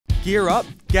Gear up,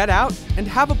 get out, and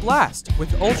have a blast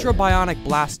with Ultra Bionic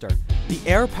Blaster, the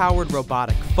air-powered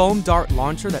robotic foam dart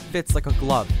launcher that fits like a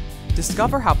glove.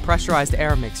 Discover how pressurized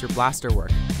air makes your blaster work.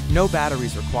 No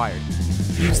batteries required.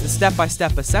 Use the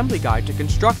step-by-step assembly guide to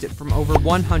construct it from over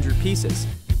 100 pieces.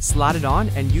 Slide it on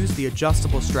and use the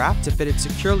adjustable strap to fit it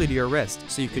securely to your wrist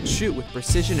so you can shoot with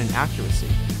precision and accuracy.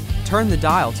 Turn the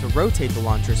dial to rotate the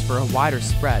launchers for a wider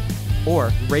spread,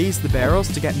 or raise the barrels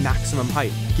to get maximum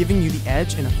height, giving you the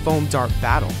edge in a foam dart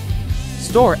battle.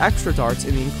 Store extra darts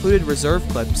in the included reserve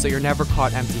clip so you're never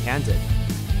caught empty-handed.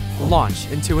 Launch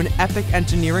into an epic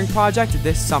engineering project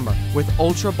this summer with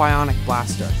Ultra Bionic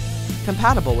Blaster,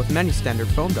 compatible with many standard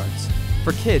foam darts,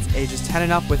 for kids ages 10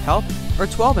 and up with help or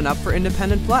 12 and up for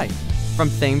independent play. From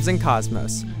Thames and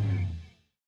Cosmos,